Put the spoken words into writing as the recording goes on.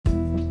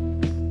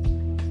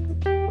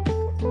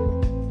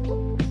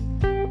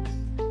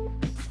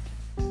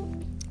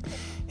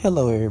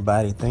Hello,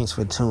 everybody. Thanks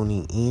for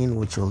tuning in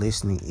with your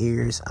listening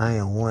ears. I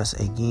am once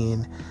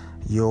again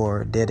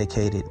your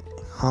dedicated,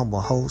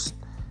 humble host,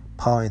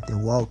 Paul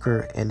Anthony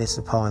Walker, and this is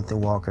the Paul Anthony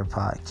Walker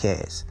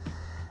podcast.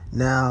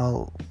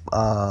 Now,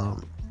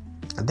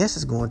 this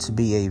is going to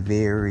be a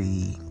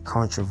very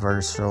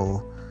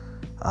controversial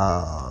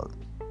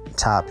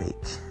topic,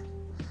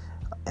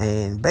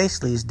 and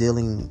basically it's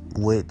dealing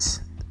with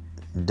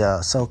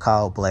the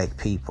so-called black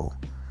people.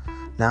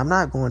 Now, I'm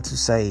not going to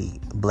say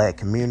black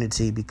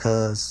community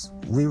because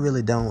we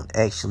really don't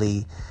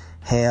actually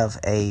have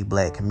a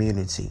black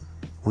community.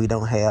 We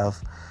don't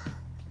have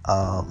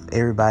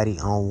everybody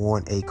on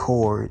one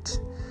accord,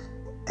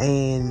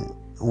 and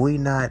we're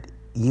not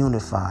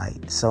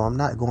unified. So I'm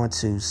not going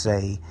to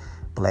say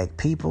black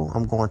people.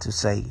 I'm going to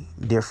say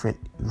different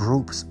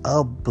groups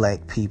of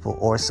black people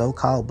or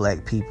so-called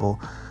black people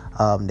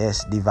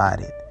that's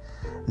divided.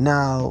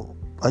 Now,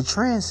 a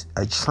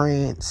transgender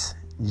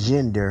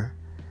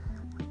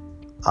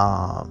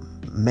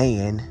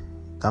man,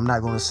 I'm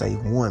not going to say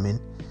woman,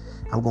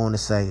 I'm going to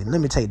say,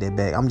 let me take that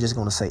back, I'm just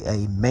going to say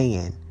a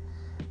man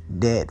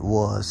that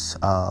was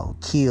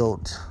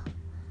killed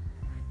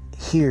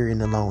here in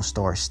the Lone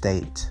Star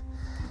State.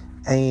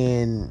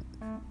 And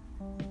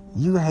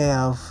you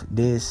have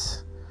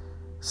this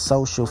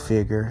social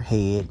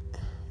figurehead,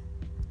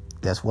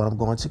 that's what I'm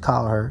going to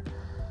call her,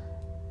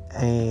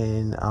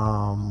 and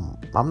I'm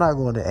not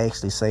going to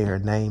actually say her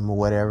name or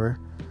whatever.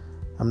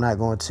 I'm not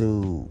going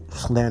to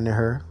slander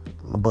her,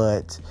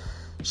 but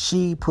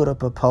she put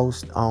up a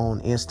post on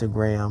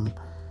Instagram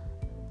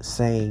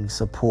saying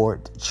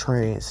support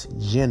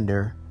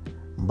transgender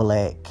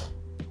black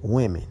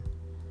women.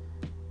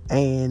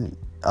 And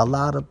a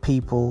lot of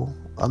people,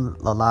 a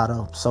lot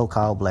of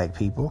so-called black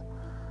people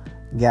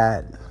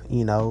got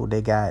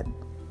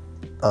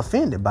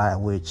offended by it,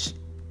 which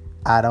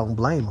I don't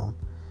blame them.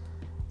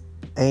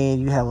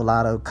 And you have a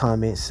lot of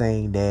comments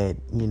saying that,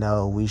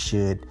 we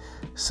should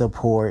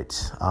support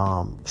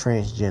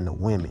transgender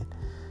women.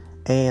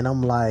 And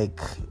I'm like,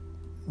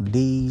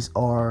 these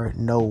are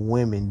no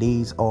women.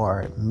 These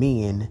are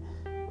men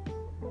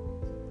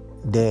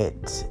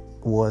that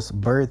was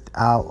birthed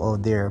out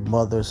of their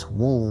mother's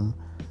womb,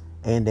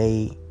 and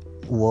they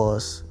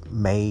was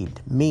made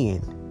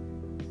men.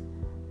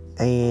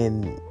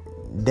 And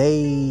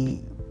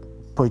they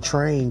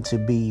portraying to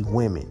be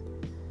women.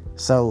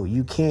 So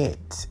you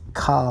can't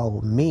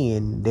call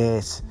men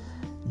that's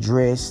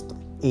dressed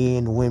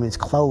in women's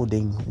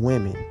clothing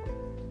women.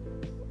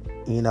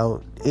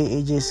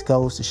 It just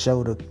goes to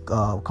show the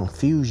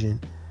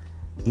confusion,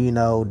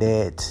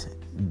 that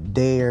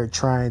they're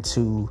trying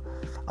to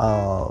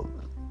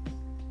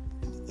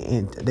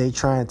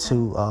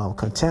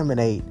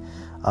contaminate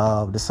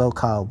the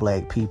so-called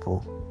black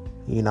people.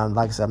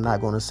 Like I said, I'm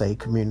not going to say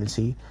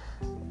community.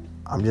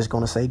 I'm just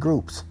going to say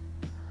groups.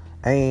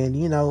 And,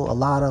 a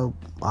lot of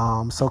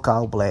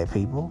so-called black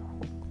people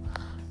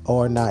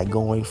are not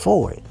going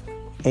for it.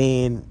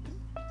 And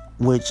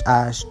which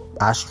I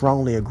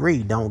strongly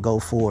agree, don't go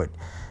for it.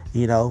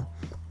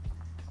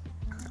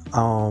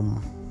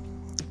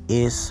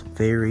 It's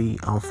very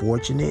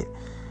unfortunate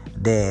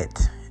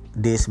that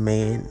this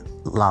man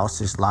lost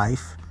his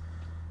life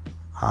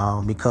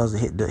because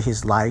of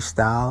his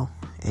lifestyle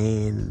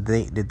and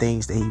the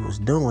things that he was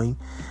doing.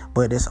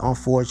 But it's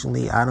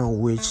unfortunately, I don't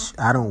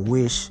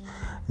wish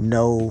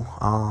no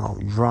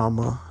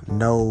drama,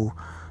 no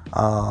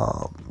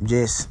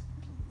just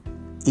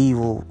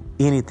evil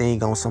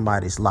anything on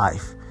somebody's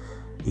life.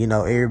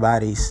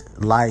 Everybody's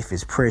life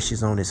is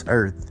precious on this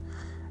earth.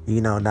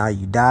 Now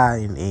you die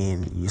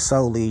and your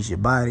soul leaves your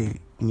body.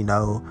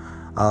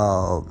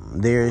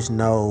 There's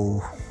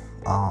no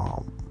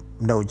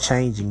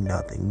changing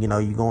nothing.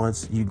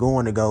 You're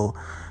going to go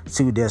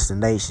to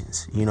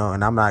destinations.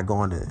 And I'm not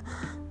going to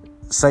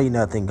say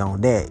nothing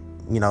on that.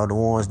 The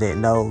ones that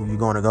know you're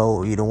going to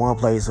go either one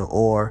place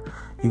or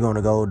you're going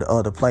to go the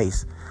other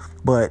place.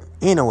 But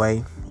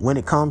anyway, when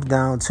it comes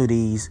down to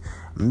these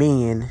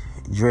men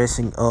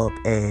dressing up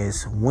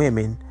as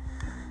women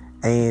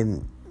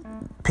and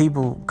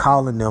people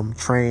calling them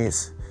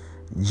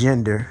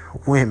transgender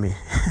women,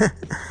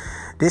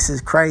 this is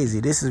crazy.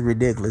 This is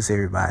ridiculous,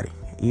 everybody.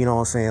 You know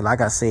what I'm saying?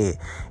 Like I said,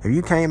 if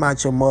you came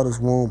out your mother's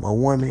womb a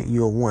woman,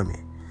 you're a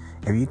woman.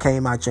 If you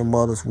came out your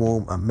mother's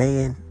womb a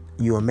man,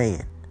 you're a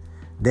man.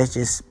 That's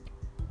just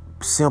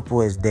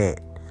simple as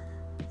that.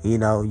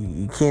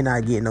 You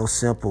cannot get no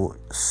simple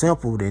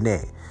than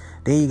that.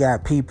 Then you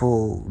got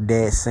people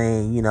that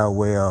saying,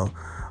 that's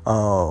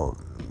a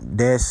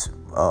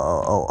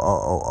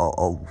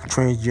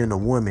transgender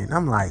woman.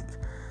 I'm like,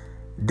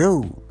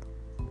 dude,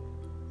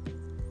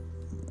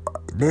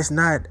 that's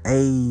not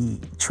a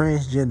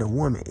transgender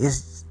woman.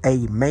 It's a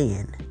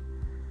man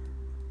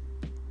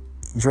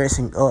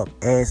dressing up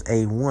as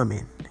a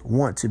woman,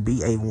 want to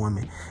be a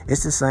woman.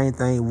 It's the same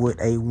thing with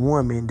a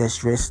woman that's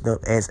dressed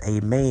up as a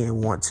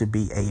man, want to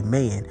be a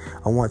man,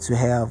 or want to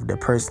have the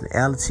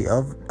personality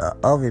of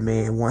a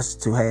man, want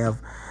to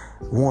have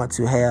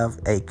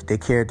the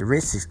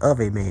characteristics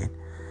of a man.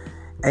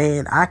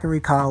 And I can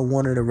recall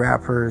one of the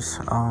rappers,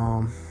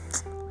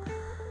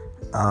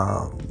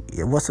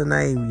 what's her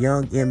name?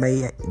 Young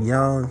M.A.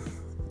 Young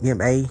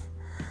M.A.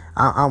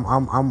 I'm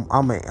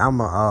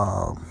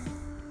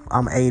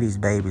an 80s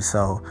baby,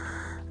 so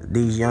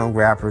these young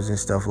rappers and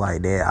stuff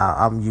like that,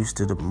 I'm used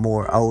to the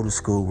more older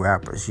school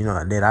rappers,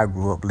 that I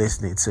grew up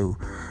listening to.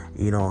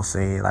 You know what I'm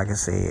saying? Like I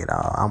said,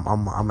 I'm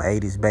an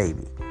 80s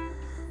baby.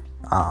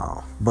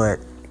 But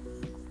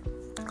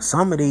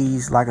some of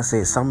these, like I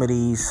said,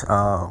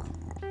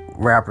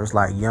 rappers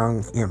like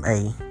Young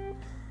M.A.,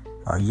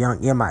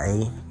 Young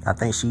M.I.A., I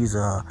think she's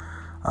a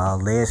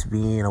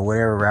lesbian or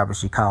whatever rapper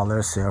she called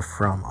herself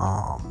from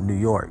New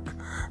York.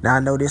 Now I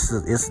know this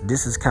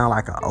is kind of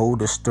like an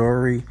older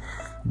story,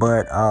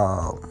 but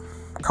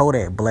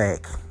Kodak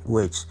Black,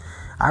 which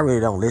I really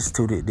don't listen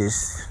to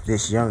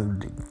this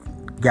young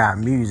guy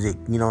music,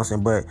 you know what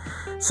I'm saying? But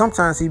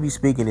sometimes he be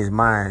speaking his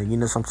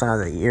mind.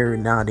 Sometimes every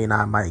now and then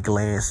I might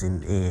glance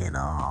on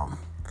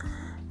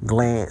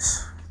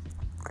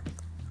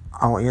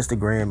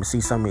Instagram and see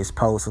some of his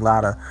posts.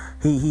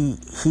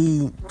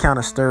 He kind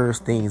of stirs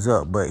things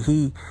up, but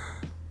he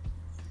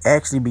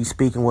actually be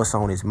speaking what's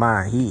on his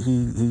mind.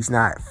 He's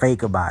not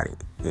fake about it.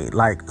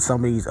 Like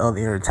some of these other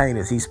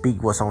entertainers, he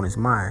speak what's on his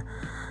mind.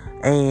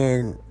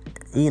 And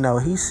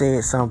he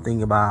said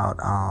something about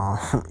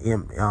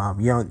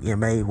Young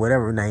M.A.,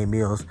 whatever her name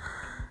is.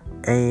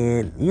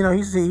 And he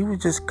was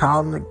just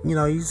calling. He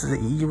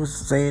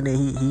was saying that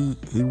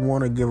he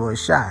want to give her a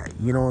shot.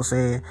 You know what I'm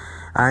saying?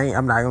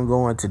 I'm not gonna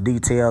go into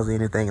details or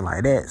anything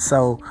like that.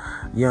 So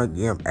Young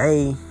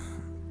M.A.,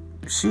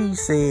 she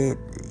said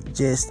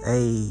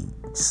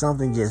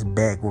something just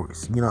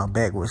backwards.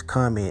 Backwards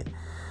comment.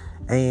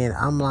 And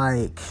I'm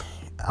like,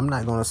 I'm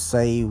not gonna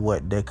say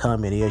what the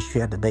comment is.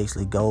 You have to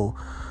basically go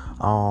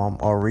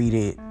or read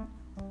it,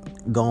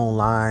 go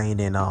online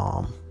and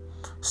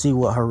see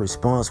what her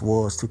response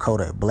was to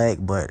Kodak Black.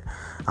 But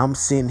I'm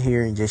sitting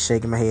here and just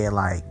shaking my head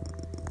like,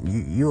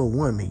 you're a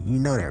woman, you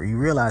know that, you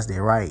realize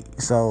that, right?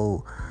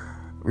 So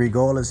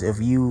regardless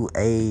if you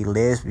a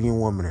lesbian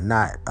woman or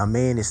not, a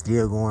man is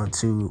still going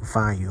to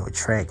find you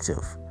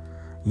attractive.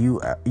 You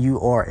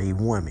are a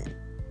woman.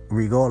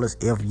 Regardless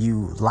if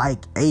you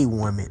like a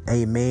woman,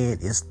 a man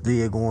is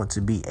still going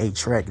to be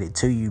attracted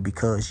to you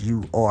because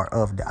you are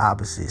of the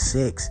opposite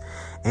sex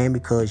and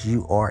because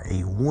you are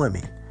a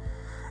woman.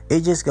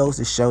 It just goes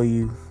to show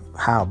you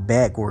how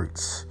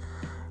backwards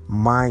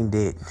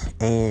minded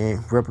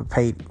and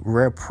reprobate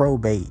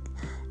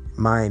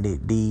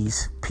minded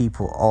these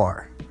people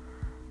are.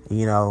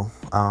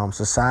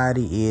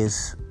 Society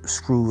is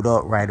screwed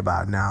up right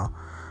about now.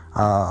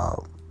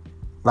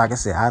 Like I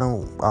said, I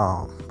don't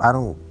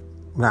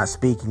not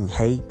speaking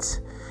hate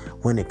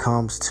when it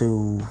comes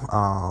to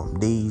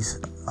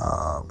these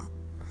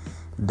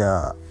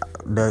the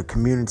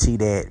community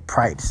that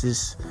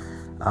practices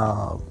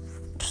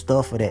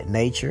stuff of that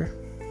nature,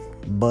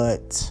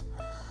 but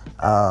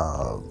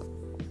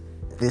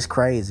it's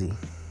crazy.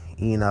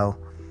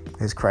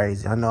 It's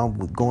crazy. I know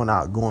I'm going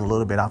a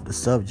little bit off the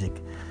subject,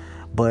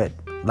 but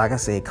like I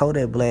said,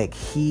 Kodak Black,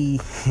 he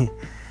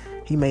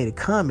made a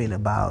comment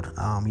about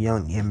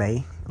Young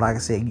M.A. Like I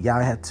said,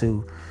 y'all have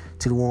to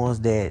the ones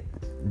that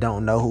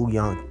don't know who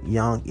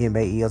Young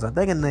M.A. is. I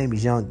think her name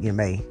is Young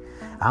M.A.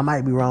 I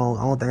might be wrong.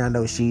 The only thing I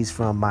know, she's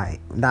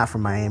not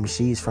from Miami.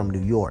 She's from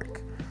New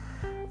York.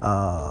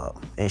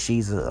 And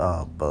she's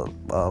a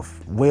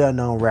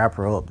well-known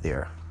rapper up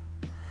there.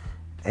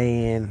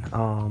 And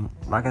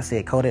like I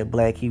said, Kodak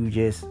Black, he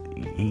just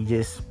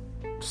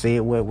said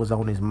what was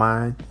on his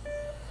mind.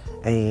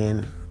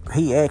 And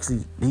he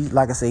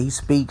like I said, he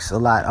speaks a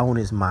lot on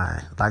his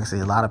mind. Like I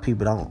said, a lot of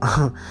people don't.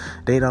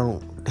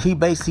 He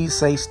basically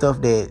say stuff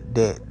that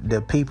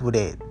the people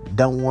that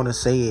don't want to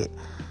say it,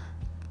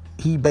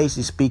 he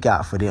basically speak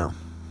out for them,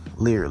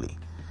 literally.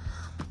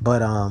 But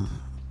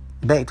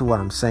back to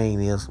what I'm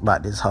saying is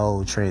about this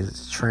whole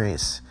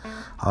trans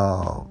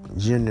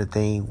gender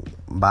thing,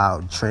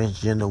 about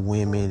transgender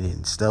women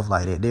and stuff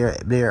like that.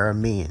 There are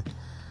men,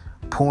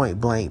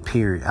 point blank,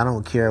 period. I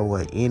don't care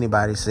what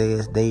anybody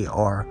says. They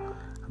are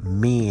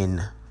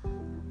men.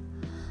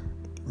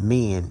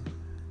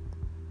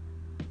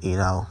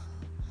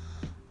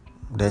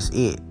 That's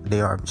it. They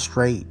are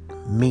straight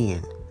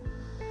men.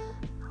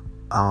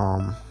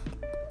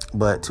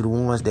 But to the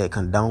ones that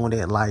condone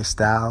that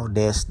lifestyle,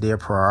 that's their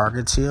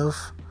prerogative.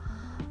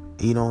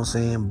 You know what I'm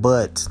saying?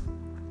 But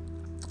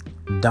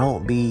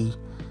don't be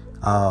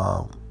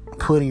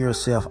putting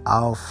yourself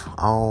off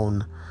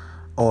on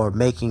or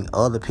making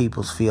other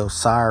people feel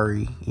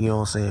sorry, you know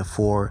what I'm saying,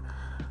 for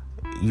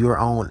your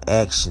own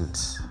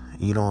actions.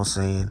 You know what I'm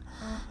saying?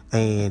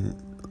 And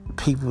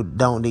people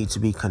don't need to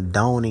be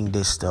condoning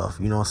this stuff,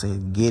 you know what I'm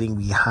saying, getting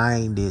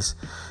behind this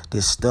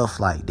stuff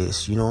like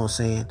this, you know what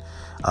I'm saying.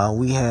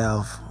 We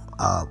have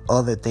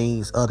other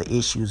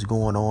issues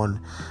going on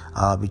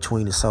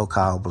between the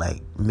so-called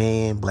black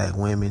men, black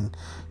women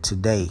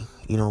today.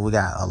 We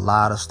got a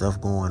lot of stuff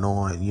going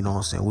on, you know what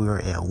I'm saying. We are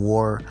at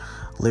war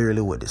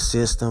literally with the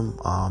system,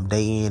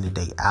 day in and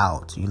day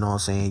out, you know what I'm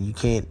saying. You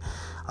can't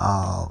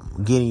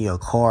get in your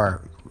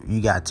car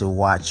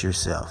watch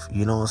yourself.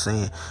 You know what I'm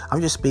saying?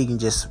 I'm just speaking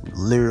just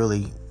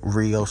literally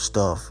real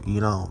stuff.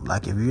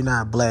 Like if you're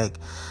not black,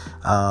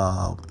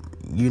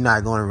 you're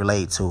not going to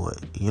relate to it.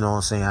 You know what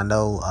I'm saying? I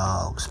know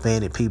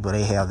Hispanic people,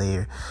 they have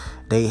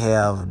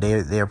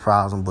their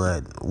problems,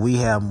 but we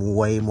have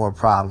way more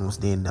problems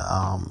than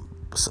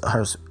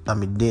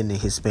than the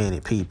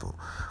Hispanic people.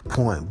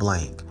 Point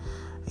blank.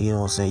 You know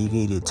what I'm saying? You can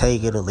either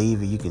take it or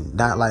leave it. You can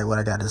not like what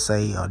I got to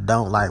say or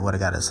don't like what I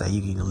got to say.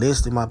 You can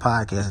listen to my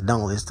podcast or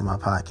don't listen to my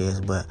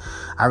podcast, but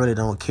I really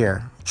don't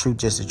care. Truth,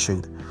 just the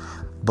truth.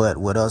 But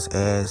with us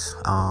as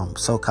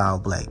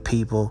so-called black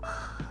people,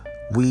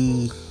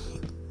 we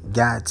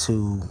got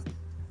to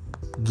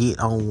get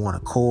on one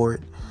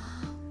accord.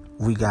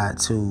 We got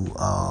to,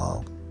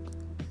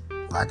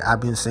 like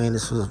I've been saying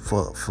this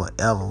for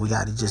forever. We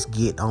got to just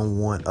get on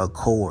one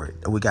accord.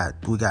 We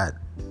got too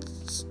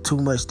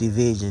much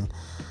division.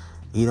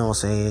 You know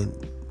what I'm saying?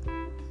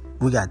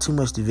 We got too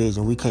much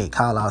division. We can't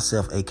call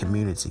ourselves a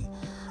community.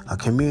 A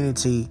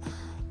community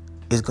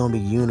is going to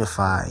be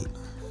unified,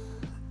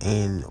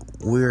 and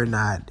we're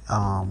not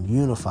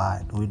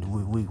unified.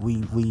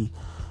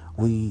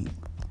 We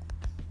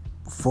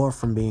far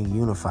from being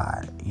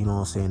unified. You know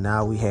what I'm saying?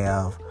 Now we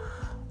have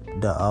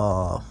the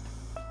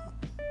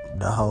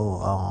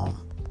whole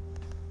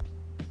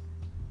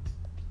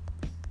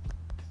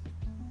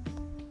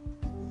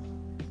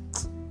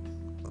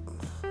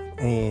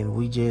and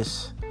we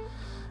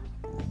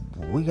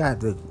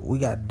got to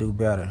do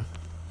better.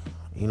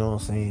 You know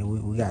what I'm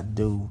saying? We got to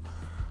do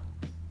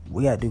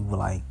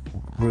like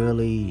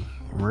really,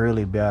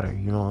 really better.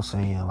 You know what I'm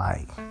saying?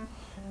 Like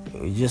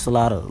just a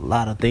lot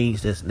of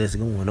things that's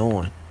going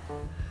on.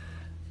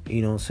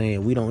 You know what I'm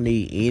saying? We don't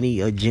need any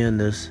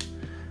agendas.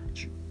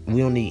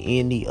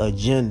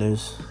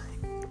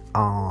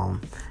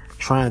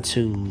 Trying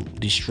to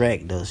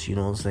distract us. You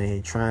know what I'm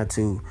saying? Trying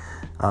to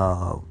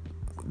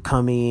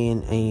come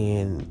in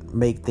and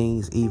make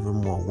things even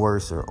more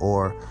worse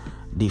or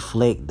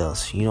deflect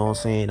us. You know what I'm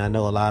saying? I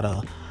know a lot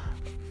of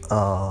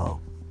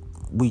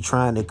we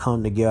trying to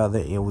come together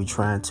and we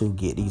trying to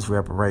get these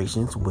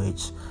reparations,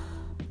 which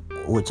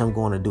I'm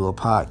going to do a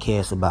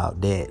podcast about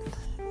that.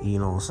 You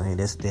know what I'm saying?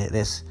 That's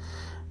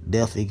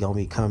definitely gonna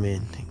be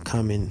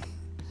coming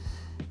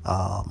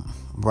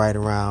right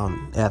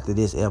around after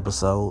this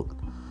episode.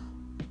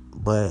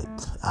 But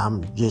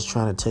I'm just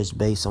trying to touch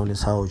base on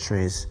this whole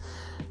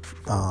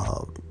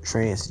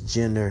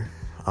transgender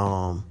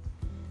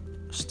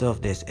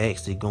stuff that's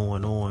actually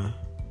going on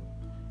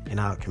in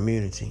our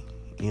community.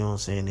 You know what I'm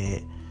saying?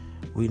 That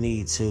we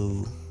need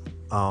to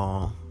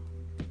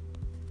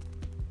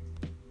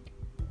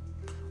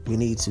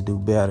do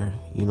better.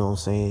 You know what I'm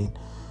saying?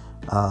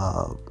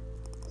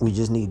 We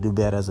just need to do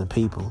better as a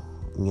people.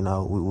 You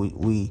know,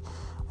 we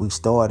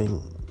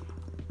starting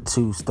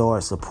to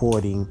start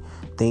supporting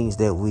things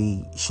that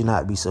we should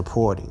not be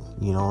supporting.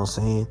 You know what I'm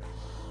saying?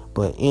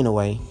 But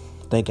anyway,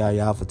 thank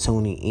y'all for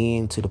tuning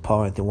in to the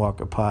Paul Anthony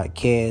Walker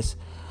podcast.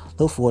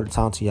 Look forward to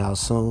talking to y'all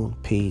soon.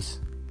 Peace.